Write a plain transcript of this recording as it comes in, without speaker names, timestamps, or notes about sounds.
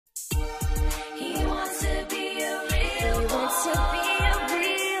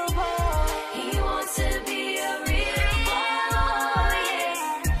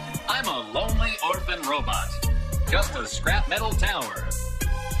robot. Just a scrap metal tower.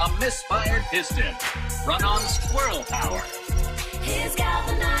 A misfired piston. Run on squirrel power. He's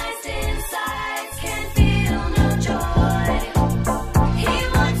galvanized inside.